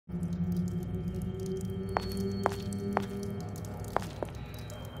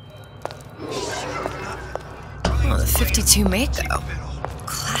Oh, the 52 Mako.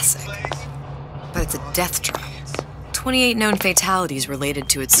 Classic. But it's a death drop. 28 known fatalities related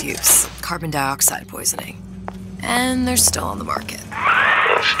to its use. Carbon dioxide poisoning. And they're still on the market.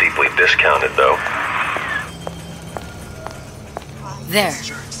 Steeply discounted, though. There.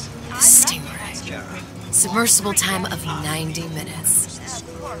 The Stingray. Submersible time of 90 minutes.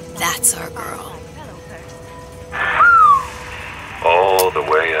 That's our girl. All the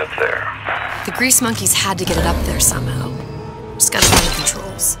way up there. The grease monkeys had to get it up there somehow. Just gotta find the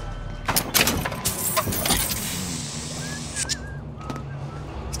controls.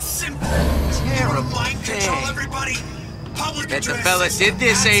 Simple. Terrible. Mind control, everybody. Public Bet the address. fella did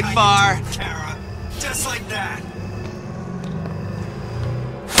this ain't far. Kara. Just like that.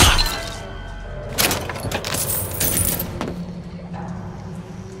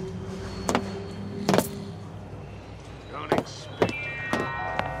 Don't expect.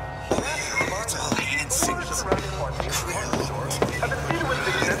 It's all hand signals.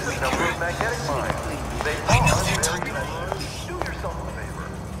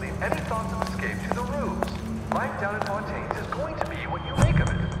 Any thoughts of escape to the roofs. Life down in Fontaine's is going to be what you make of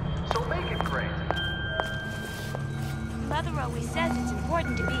it. So make it great. Mother always says it's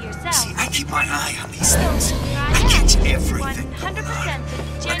important to be yourself. See, I keep my eye on these things. So here I I am. catch everything. 100% Like a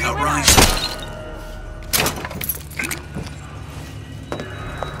genuine rhino. art.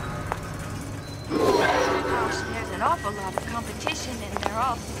 Gosh, there's an awful lot of competition and they're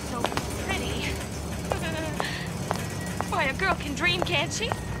all so pretty. Why, a girl can dream, can't she?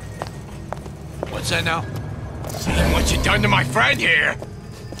 What's that now? Seeing what you done to my friend here.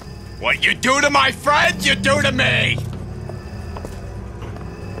 What you do to my friend, you do to me.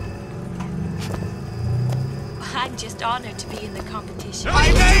 I'm just honored to be in the competition.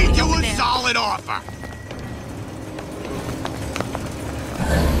 I made you Over a there. solid offer.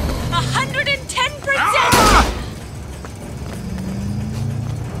 110%!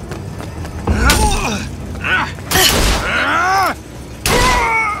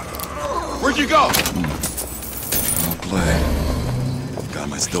 Where'd you go? I'll play. Guy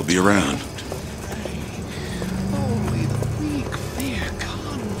might still be around. Only the weak fear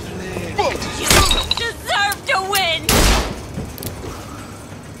conflict. You don't deserve to win!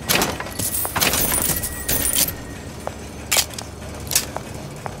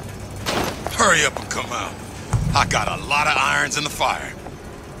 Hurry up and come out. I got a lot of irons in the fire.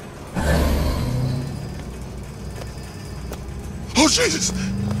 Oh, Jesus!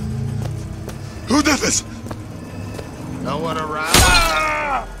 Who did this? No one around?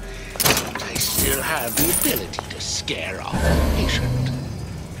 But I still have the ability to scare off a patient.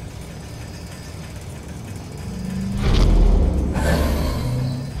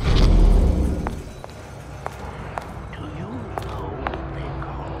 Do you know what they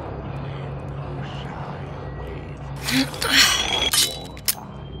call men who shy away from desert?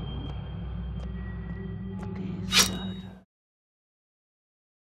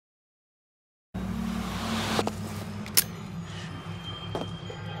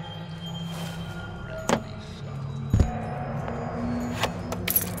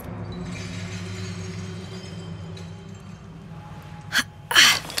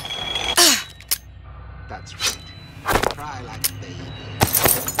 That's right. Cry like a baby.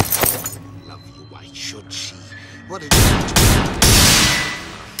 Love you, why should she? What did you do?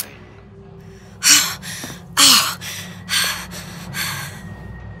 Nothing.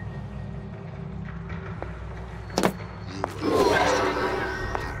 You were just a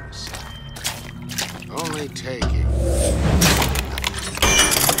parasite. Only taking.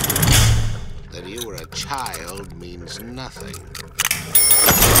 That you were a child means nothing.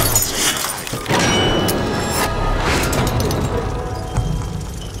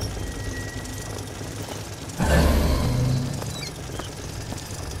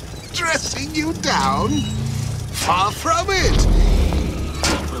 Dressing you down? Far from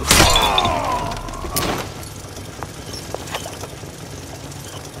it!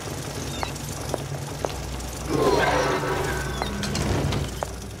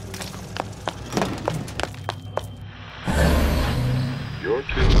 You're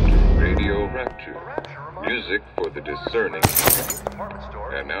tuned to Radio Rapture, music for the discerning.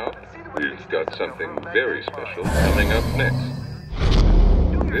 And now, we've got something very special coming up next.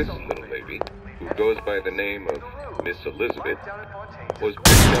 This little lady, who goes by the name of Miss Elizabeth, was picked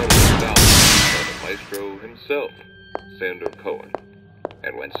out of the South by the maestro himself, Sander Cohen.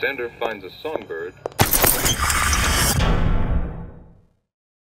 And when Sander finds a songbird,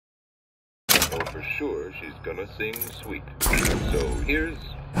 over for sure she's gonna sing sweet. So here's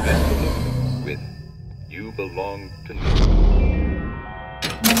Miss Saloon with You Belong to Me.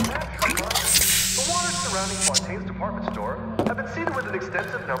 The waters surrounding Fontaine's department store have been seeded with an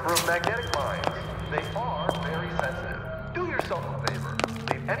extensive number of magnetic lines. They are very sensitive. Do yourself a favor.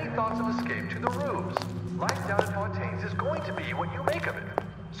 Leave any thoughts of escape to the roofs. Life down at Fontaine's is going to be what you make of it.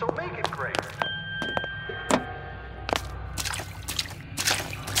 So make it great.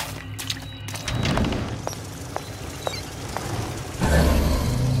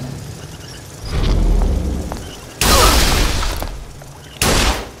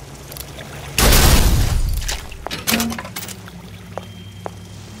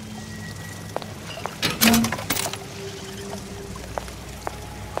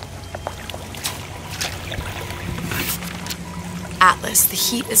 Atlas, the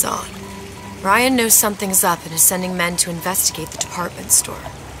heat is on. Ryan knows something's up and is sending men to investigate the department store.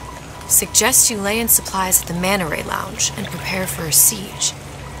 Suggests you lay in supplies at the Manta Ray Lounge and prepare for a siege.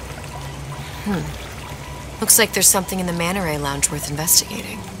 Looks like there's something in the Manta Ray Lounge worth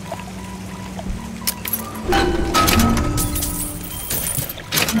investigating.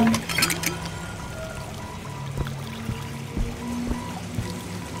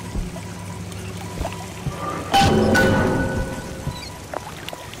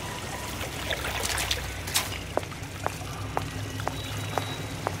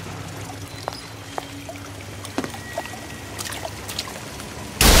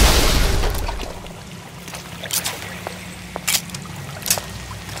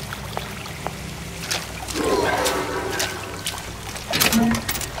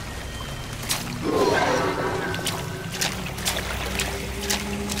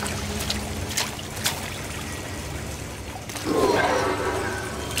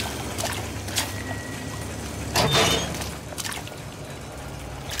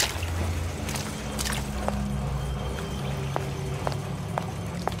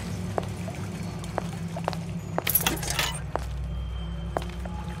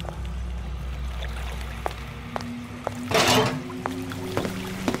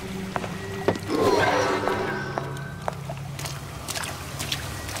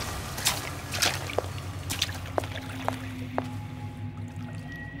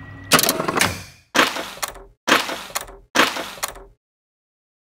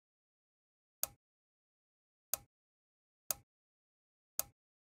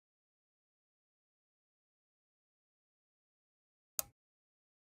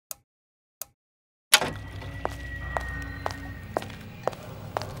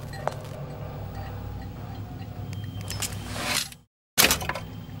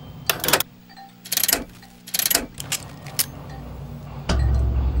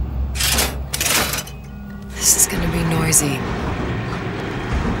 This is gonna be noisy.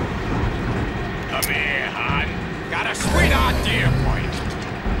 Come here, hon. Got a sweet idea for you.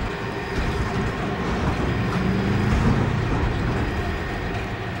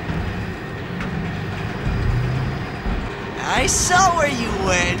 I saw where you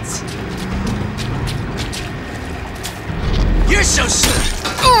went. You're so slick.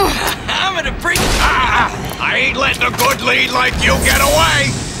 I'm gonna bring. I ain't letting a good lead like you get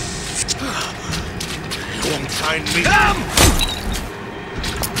away. Won't find me. Come!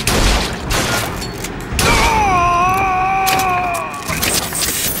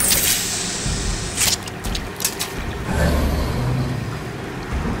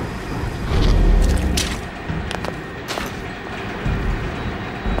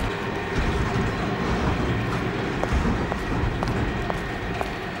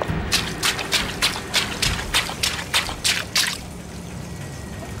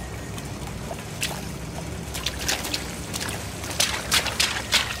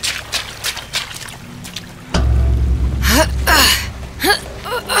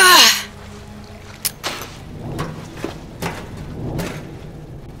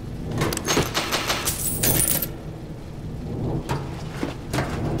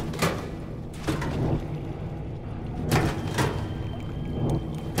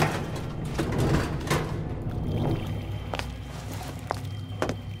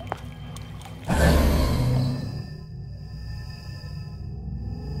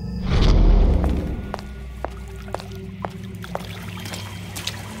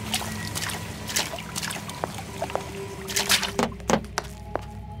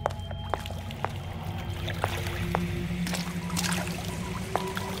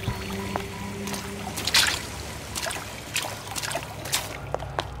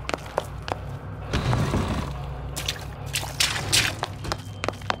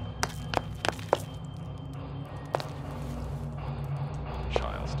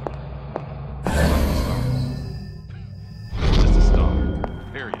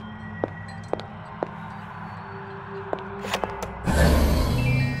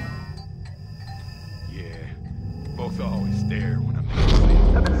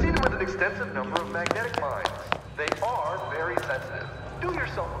 Do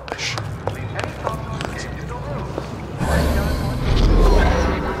yourself a favor. Leave any thoughts of escape to the rooms. Right now, what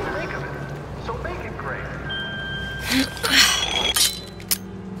do you make of it? So make it great.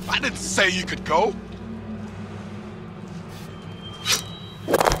 I didn't say you could go.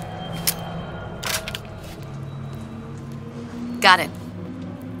 Got it.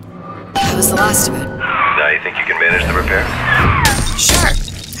 That was the last of it. Now you think you can manage the repair? Sure.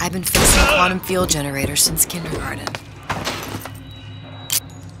 I've been fixing quantum field generators since kindergarten.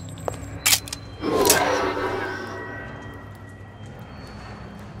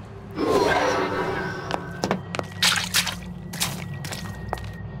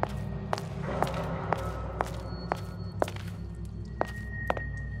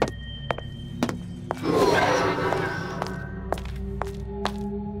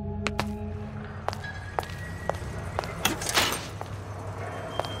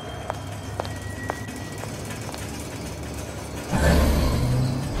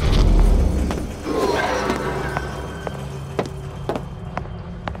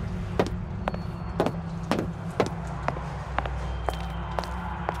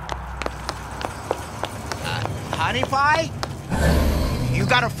 Honey Pie? You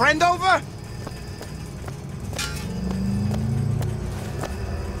got a friend over?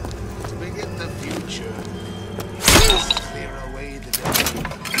 To begin the future, clear away the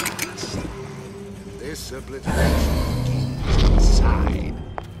past. This obliteration begins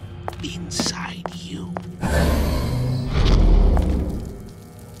inside you.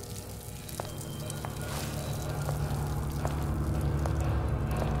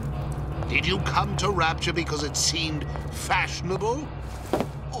 Did you come to Rapture because it seemed fashionable?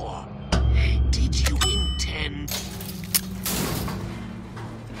 Or did you intend...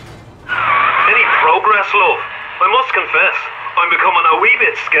 Any progress, love? I must confess, I'm becoming a wee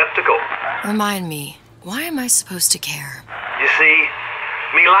bit skeptical. Remind me, why am I supposed to care? You see,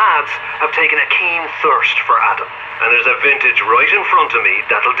 me lads have taken a keen thirst for Adam, and there's a vintage right in front of me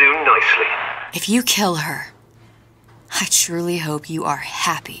that'll do nicely. If you kill her, I truly hope you are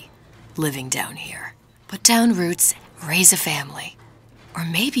happy living down here. Put down roots, raise a family. Or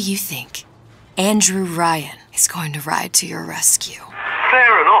maybe you think Andrew Ryan is going to ride to your rescue.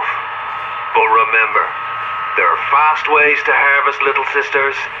 Fair enough. But remember, there are fast ways to harvest little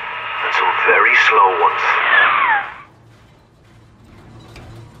sisters, and some very slow ones.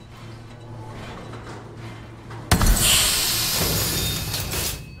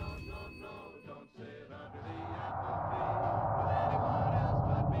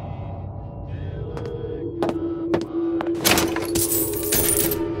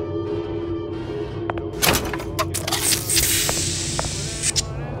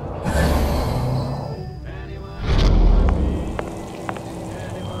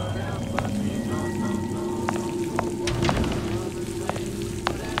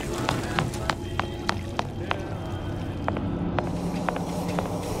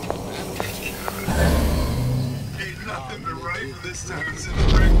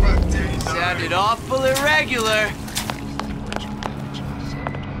 Sounded awful irregular.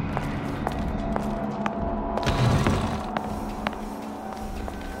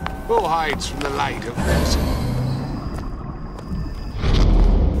 Who hides from the light of reason?